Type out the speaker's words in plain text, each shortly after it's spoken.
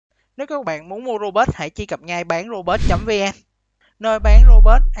Nếu các bạn muốn mua robot, hãy truy cập ngay bán robot.vn, nơi bán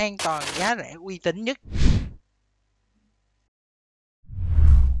robot an toàn, giá rẻ, uy tín nhất.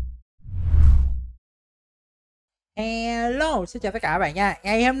 Hello, xin chào tất cả các bạn nha.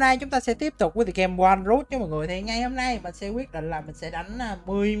 Ngày hôm nay chúng ta sẽ tiếp tục với the game One Root cho mọi người. Thì ngày hôm nay mình sẽ quyết định là mình sẽ đánh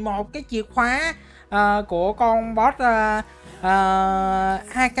 11 cái chìa khóa của con boss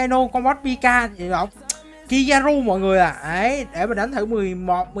Hakano, con boss Pika gì đó, Kizaru mọi người à. Đấy, để mình đánh thử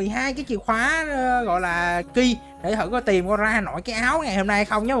 12 cái chìa khóa gọi là Ki, để thử coi tìm coi ra nổi cái áo ngày hôm nay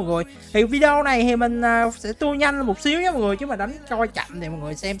không nhé mọi người. Thì video này thì mình sẽ tua nhanh một xíu nhé mọi người, chứ mà đánh coi chậm thì mọi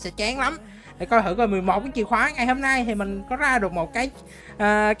người xem sẽ chán lắm. Để coi thử coi 11 cái chìa khóa ngày hôm nay thì mình có ra được một cái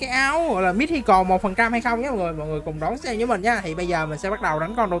áo gọi là mythical 1% hay không nhé mọi người. Mọi người cùng đón xem với mình nha. Thì bây giờ mình sẽ bắt đầu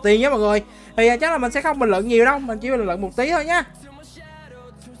đánh con đầu tiên nhé mọi người. Thì chắc là mình sẽ không bình luận nhiều đâu, mình chỉ bình luận một tí thôi nhá.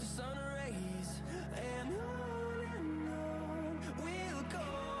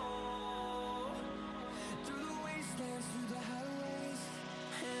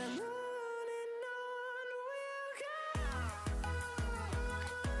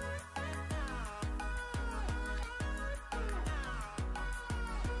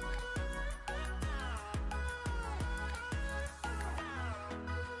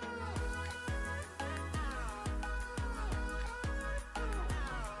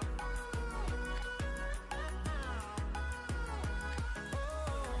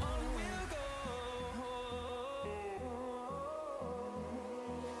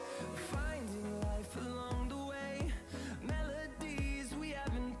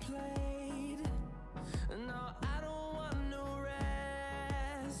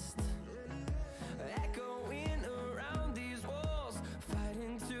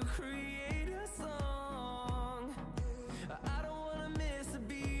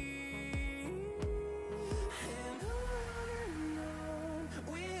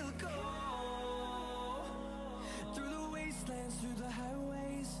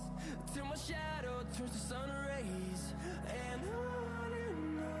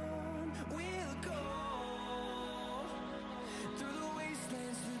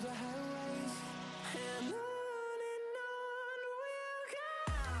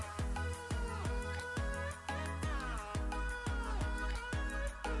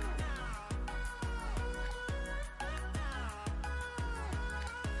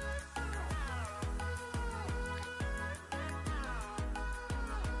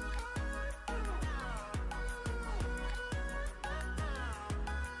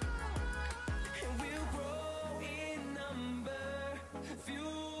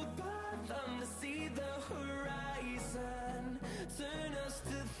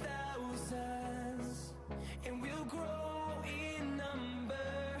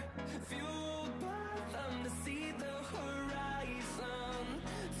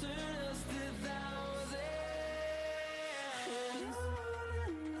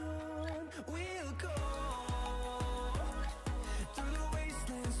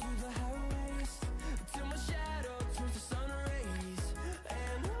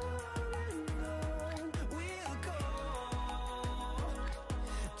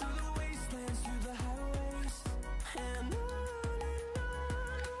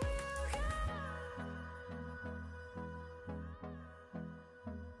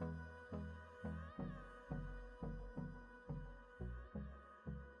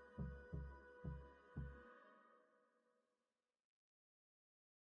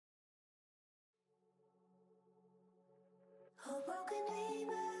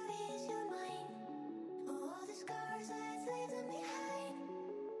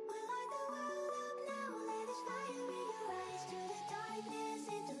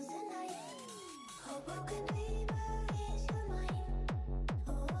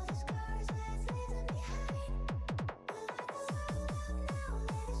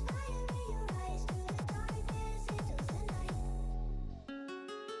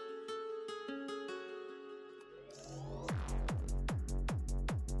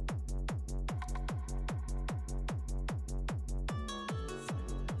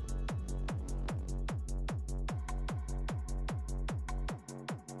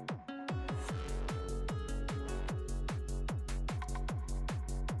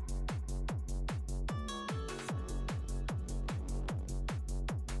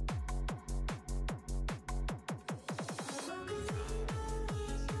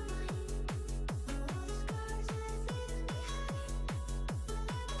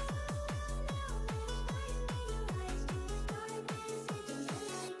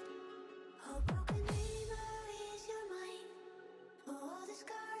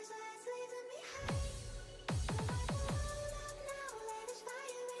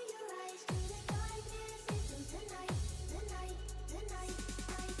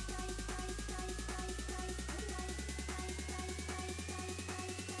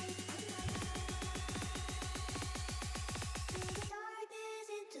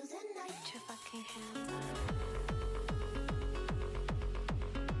 can't handle.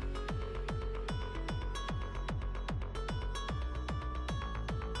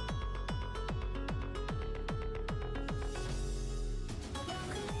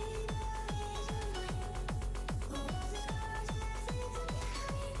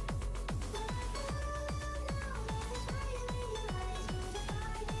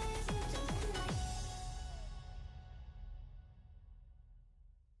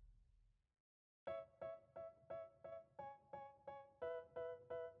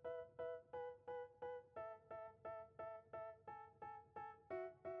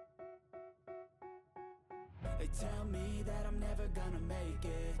 They tell me that I'm never gonna make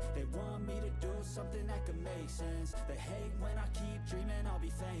it. They want me to do something that could make sense. They hate when I keep dreaming I'll be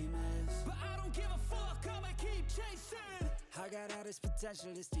famous, but I don't give a fuck, I'ma keep chasing. I got all this potential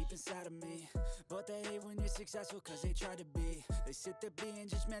that's deep inside of me, but they hate when you're successful cause they try to be. They sit there being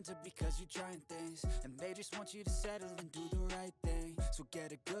judgmental because you're trying things, and they just want you to settle and do the right thing. So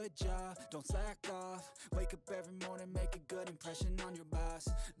get a good job, don't slack off. Wake up every morning, make a good impression on your boss.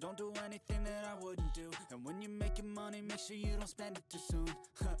 Don't do anything that I wouldn't do, and when you're making money, make sure you don't spend it too soon.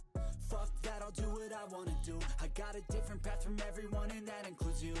 Fuck that, I'll do what I wanna do. I got a different path from everyone, and that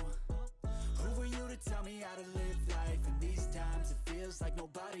includes you. Who are you to tell me how to live life? In these times it feels like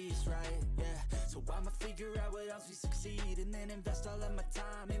nobody's right, yeah. So I'ma figure out what else we succeed, and then invest all of my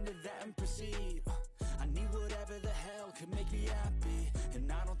time into that and proceed. I need whatever the hell could make me happy,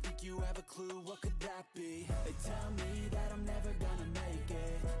 and I don't think you have a clue what could that be. They tell me that I'm never gonna make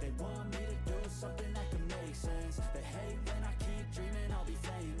it. They want me to do something that could make sense. They hate when I keep dreaming I'll be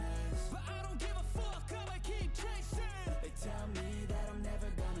famous, but I don't give a fuck, I'ma keep chasing. They tell me that I'm never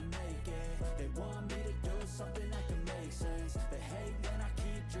gonna make it. They want me to do something that can make sense. They hate when I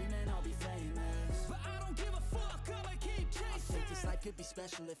keep dreaming I'll be famous, but I don't give a fuck, I'ma keep chasing. I think this life could be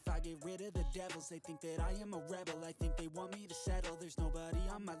special if I get rid of the devils. They think that I am a rebel, I think they want me to settle. There's nobody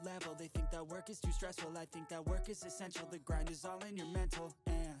on my level, they think that work is too stressful. I think that work is essential, the grind is all in your mental.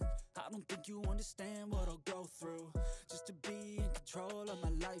 And I don't think you understand what I'll go through just to be in control of my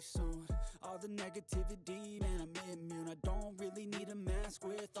life soon. All the negativity, man, I'm immune. I don't really need a mask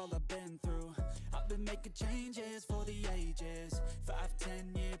with all I've been through. I've been making changes for the ages.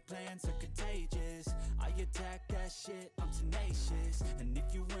 5-10 year plans are contagious. I attack that shit, I'm tenacious. And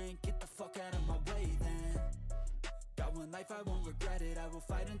if you ain't, get the fuck out of my way then. Got one life, I won't regret it. I will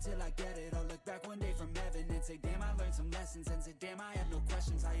fight until I get it. I'll look back one day from heaven and say, damn, I learned some lessons. And say, damn, I have no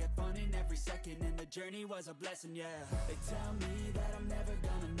questions. I had fun in every second, and the journey was a blessing, yeah. They tell me that I'm never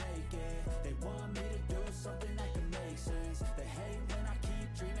gonna make it. They want me to do something that can make sense. They hate when I keep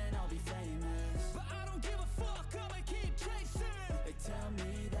dreaming I'll be famous, but I don't give a fuck, I'ma keep chasing. They tell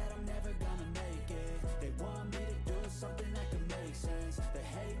me that I'm never gonna make it. They want me to do something that can make sense. They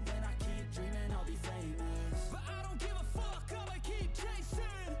hate when I keep dreaming I'll be famous, but I don't give a fuck, I'ma keep chasing.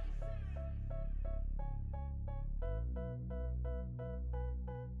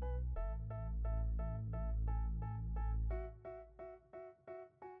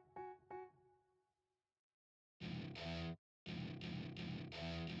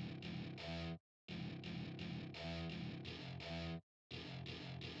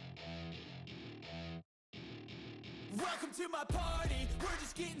 Welcome to my party, we're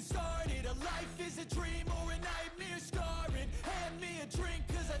just getting started. A life is a dream or a nightmare scarring. Hand me a drink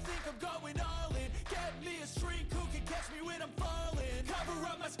cause I think I'm going all in. Get me a shrink who can catch me when I'm falling. Cover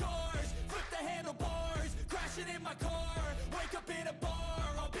up my scars, flip the handlebars, crashing in my car, wake up in a bar.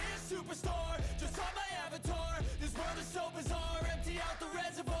 I'll be a superstar, just on my avatar. This world is so bizarre, empty out the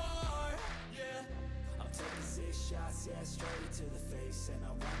reservoir, yeah. I'm taking 6 shots, yeah, straight to the face. And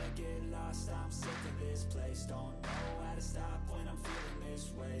I wanna get lost, I'm sick of this place. Don't know how to stop when I'm feeling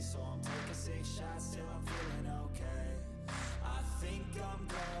this way. So I'm taking 6 shots till I'm feeling okay. I think I'm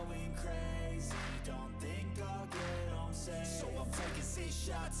going crazy, don't think I'll get home safe. So I'm taking 6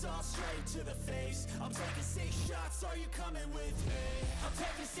 shots, all straight to the face. I'm taking 6 shots, are you coming with me? I'm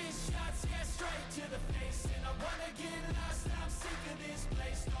taking 6 shots, yeah, straight to the face. And I wanna get lost, I'm sick of this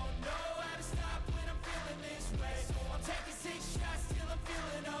place. Don't know how to stop when I'm feeling this way. So I'm taking 6 shots till I'm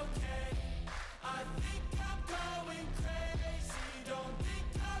feeling okay. I think I'm going crazy, don't think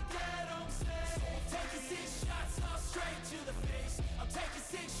I'll get home safe. So I'm taking 6 shots, all straight to the face. I'm taking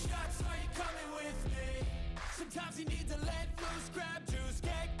 6 shots, are you coming with me? Sometimes you need to let loose, grab juice,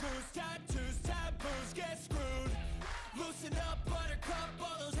 get goose, tattoos, taboos, get screwed. Loosen up, buttercup,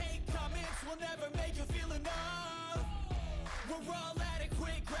 all those hate comments will never make you feel enough. We're all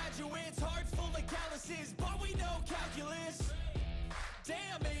adequate graduates, hearts full of calluses, but we know calculus.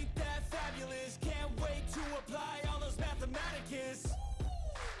 Damn, ain't that fabulous? Can't wait to apply all those mathematicus.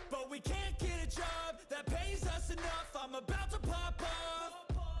 But we can't get a job that pays us enough. I'm about to pop off.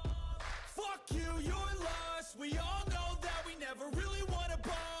 Fuck you, you're lost. We all know that we never really want a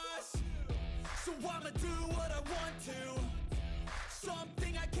boss. So I'ma do what I want to,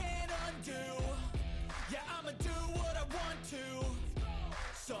 something I can't undo. Yeah, I'ma do what I want to,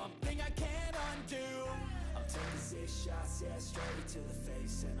 something I can't undo. I'm taking 6 shots, yeah, straight to the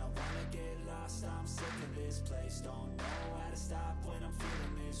face. And I wanna get lost, I'm sick of this place. Don't know how to stop when I'm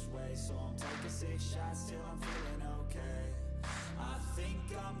feeling this way. So I'm taking 6 shots till I'm feeling okay. I think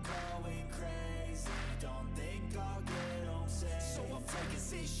I'm going crazy, don't think I'll get home safe. So I'm taking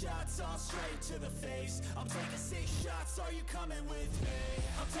 6 shots, all straight to the face. I'm taking 6 shots, are you coming with me?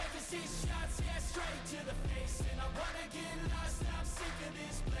 I'm taking 6 shots, yeah, straight to the face. And I wanna get lost, I'm sick of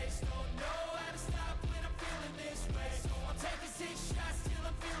this place. Don't know how to stop when I'm feeling this way. So I'm taking 6 shots till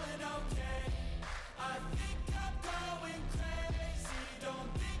I'm feeling okay. I think I'm going crazy, don't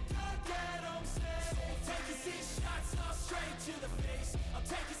think I'll get home safe. So I'm taking 6 shots, all straight to the face. I'm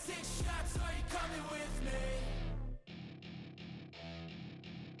taking 6 shots, are you coming with me?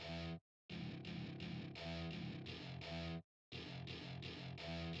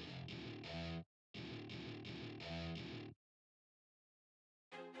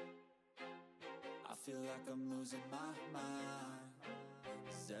 I feel like I'm losing my mind.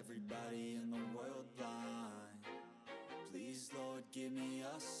 Is everybody in the world blind? Please, Lord, give me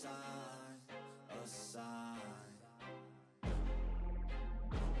a sign, a sign.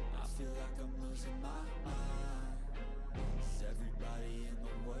 I feel like I'm losing my mind. Is everybody in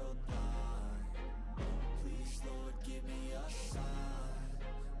the world blind? Please, Lord, give me a sign,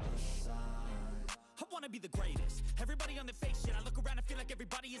 a sign. I wanna be the greatest. Everybody on the fake shit. I look around and feel like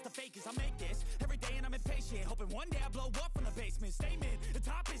everybody is the fakest. I make this every day and I'm impatient, hoping one day I blow up from the basement. Statement, the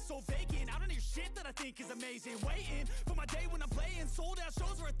top is so vacant. I don't hear shit that I think is amazing. Waiting for my day when I'm playing sold out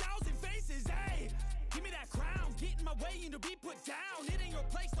shows for 1,000 faces. Hey, give me that crown, get in my way and to be put down. It ain't your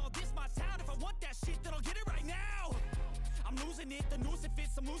place, all this my town. If I want that shit, then I'll get it right now. I'm losing it, the noose it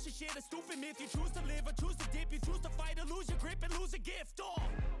fits. I'm losing shit, a stupid myth. You choose to live or choose to dip. You choose to fight or lose your grip and lose a gift. Oh,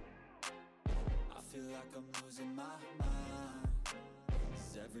 I feel like I'm losing my mind.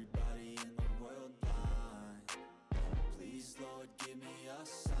 Is everybody in the world blind? Please, Lord, give me a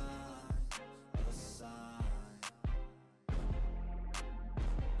sign, a sign.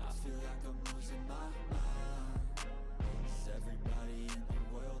 I feel like I'm losing my mind. Is everybody in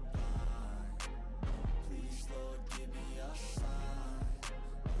the world blind? Please, Lord, give me a sign,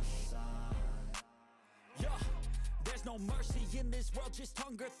 a sign. Yeah. There's no mercy in this world, just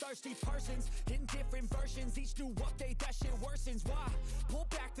hunger-thirsty persons in different versions. Each new update, that shit worsens. Why? Pull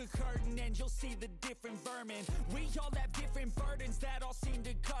back the curtain and you'll see the different vermin. We all have different burdens that all seem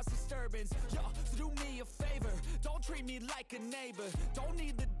to cause disturbance. Yo, so do me a favor, don't treat me like a neighbor. Don't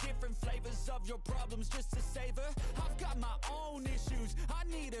need the different flavors of your problems just to savor. I've got my own issues, I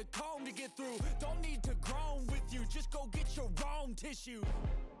need a comb to get through. Don't need to groan with you, just go get your own tissue.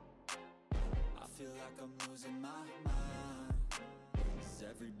 I feel like I'm losing my mind. Is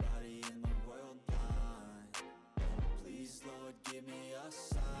everybody in the world blind? Please, Lord, give me a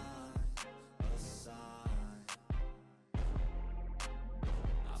sign, a sign.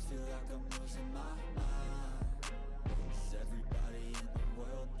 I feel like I'm losing my mind. Is everybody in the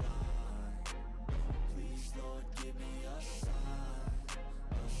world blind? Please, Lord, give me a sign,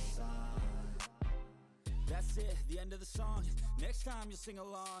 a sign. That's it, the end of the song. Next time you'll sing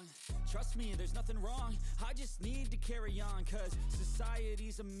along. Trust me, there's nothing wrong. I just need to carry on, cause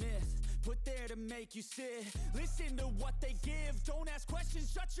society's a myth put there to make you sit. Listen to what they give. Don't ask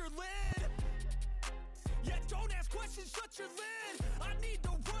questions, shut your lid. Yeah, don't ask questions, shut your lid. I need to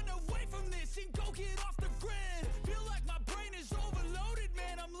run away from this and go get off the grid. Feel like my brain is overloaded,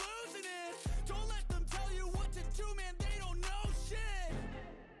 man, I'm losing it. Don't let them tell you what to do, man, they don't know shit.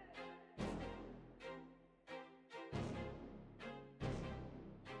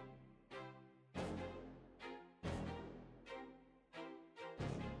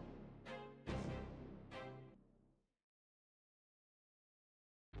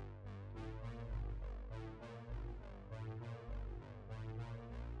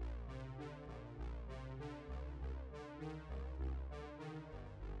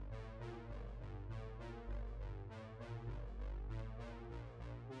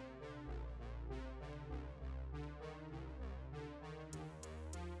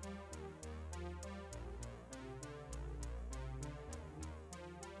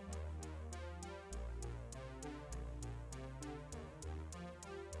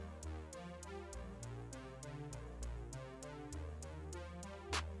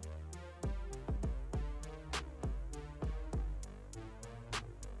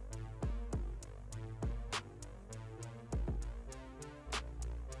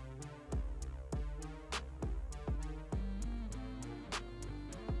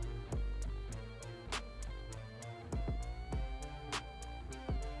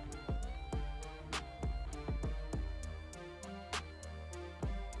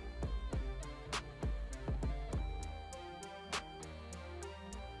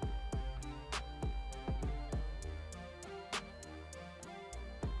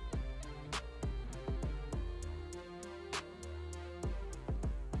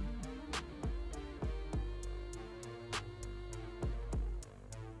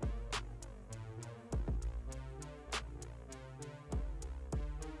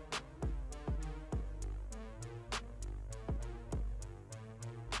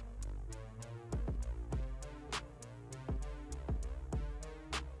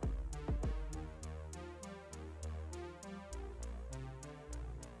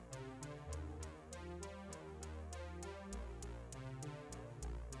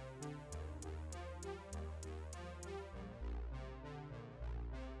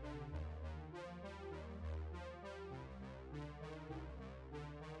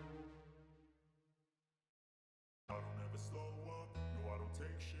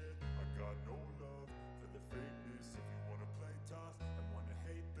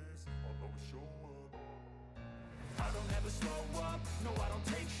 no I don't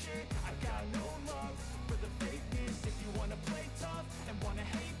take shit. I got no love for the fakeness. If you wanna play tough and wanna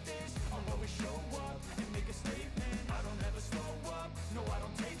hate this, I'll always show up and make a statement. I don't ever slow up, no I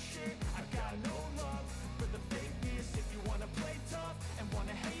don't take shit. I got no love for the fakeness. If you wanna play tough and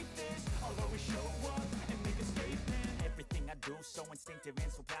wanna hate this, I'll always show up and make a statement. Everything I do so instinctive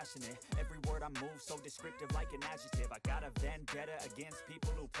and so passionate. Every word I move so descriptive like an adjective. I got a vendetta against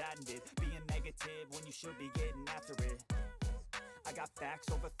people who patented being negative when you should be getting after it. I got facts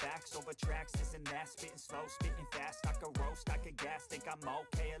over tracks, this and that. Spitting slow, spitting fast. I could roast, I could gas. Think I'm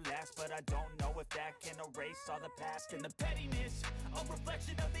okay at last, but I don't know if that can erase all the past. And the pettiness, a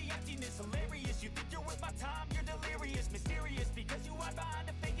reflection of the emptiness. Hilarious, you think you're worth my time, you're delirious. Mysterious, because you hide behind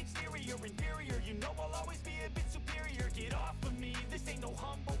a fake exterior. Inferior, you know I'll always be a bit superior. Get off of me, this ain't no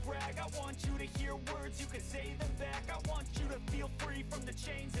humble brag. I want you to hear words, you can say them back. I want you to feel free from the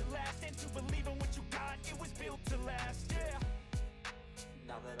chains at last, and to believe in what you got, it was built to last, yeah.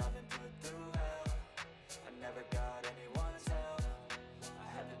 Now that I've been put through hell, I never got anyone's help. I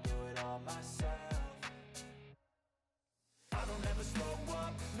had to do it all myself. I don't ever slow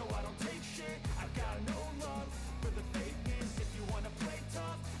up, no I don't take shit. I got no love for the fakeness. If you wanna play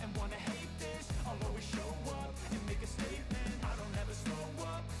tough and wanna hate this, I'll always show up and make a statement. I don't ever slow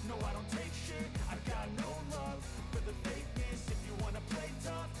up, no I don't take shit. I got no love for the fakeness. If you wanna play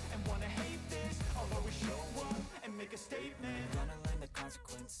tough and wanna hate this, I'll always show up and make a statement. Gonna learn the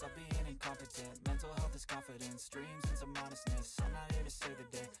consequence of being incompetent. Mental health is confidence, dreams and some honestness. I'm not here to save the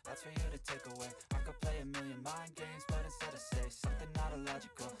day, that's for you to take away. I could play a million mind games, but instead I say something not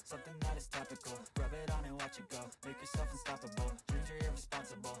illogical, something that is topical. Rub it on and watch it go, make yourself unstoppable. Dreams are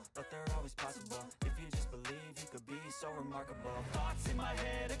irresponsible, but they're always possible. If you just believe, you could be so remarkable. Thoughts in my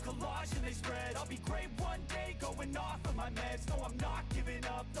head, a collage and they spread. I'll be great one day, going off of my meds. No, I'm not giving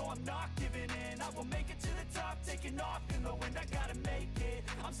up, no, I'm not giving in. I will make it to the top, taking off in the wind. I gotta make it,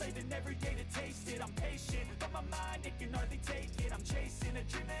 I'm saving every day to taste it. I'm patient, but my mind, it can hardly take it. I'm chasing a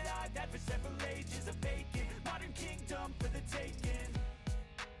dream that I've had for several ages. A vacant, modern kingdom for the taking.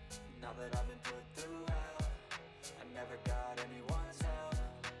 Now that I've been put through hell, I never got anyone's help.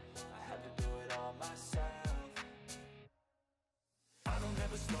 I had to do it all myself. I don't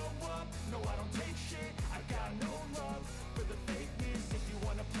ever slow up, no I don't take shit. I got no love for the fakeness. If you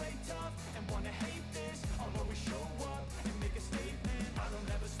wanna play tough and wanna hate this, I'll always show up and make a statement. I don't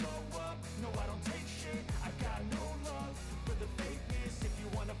ever slow up, no I don't take shit. I got no love for the fakeness. If you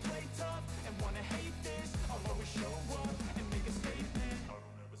wanna play tough and wanna hate this, I'll always show up and make a statement. I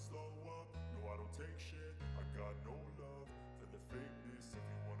don't ever slow up, no I don't take shit. I got no love for the fakeness. If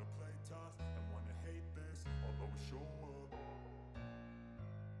you wanna play tough and wanna hate this, I'll always show up.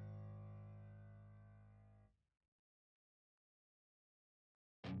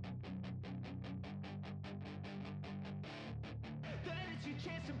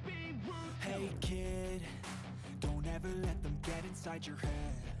 Hey kid, don't ever let them get inside your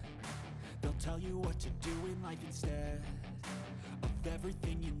head. They'll tell you what to do in life instead of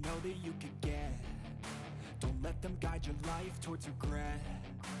everything you know that you could get. Don't let them guide your life towards regret.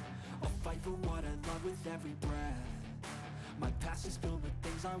 I'll fight for what I love with every breath. My past is filled with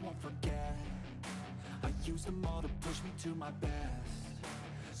things I won't forget. I use them all to push me to my best.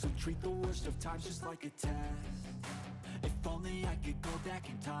 So treat the worst of times just like a test. If only I could go back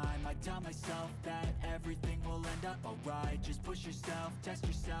in time, I'd tell myself that everything will end up alright. Just push yourself, test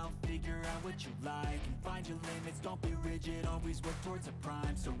yourself, figure out what you like, and find your limits, don't be rigid, always work towards a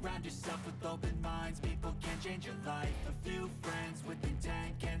prime. Surround yourself with open minds, people can change your life. A few friends with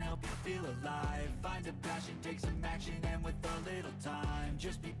intent can help you feel alive. Find a passion, take some action, and with a little time,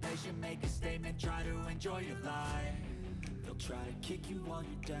 just be patient, make a statement, try to enjoy your life. They'll try to kick you while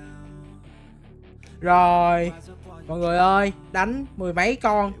you're down. Rồi mọi người ơi, đánh mười mấy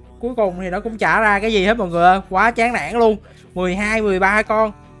con cuối cùng thì nó cũng chả ra cái gì hết mọi người ơi. Quá chán nản luôn. 12, 13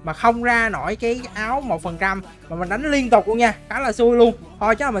 con mà không ra nổi cái áo 1%, mà mình đánh liên tục luôn nha, khá là xui luôn.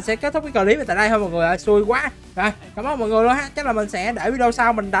 Thôi chắc là mình sẽ kết thúc cái clip này tại đây thôi mọi người ơi, xui quá. Rồi cảm ơn mọi người luôn ha, chắc là mình sẽ để video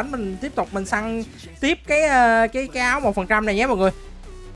sau mình đánh, mình tiếp tục mình săn tiếp cái áo 1% này nhé mọi người.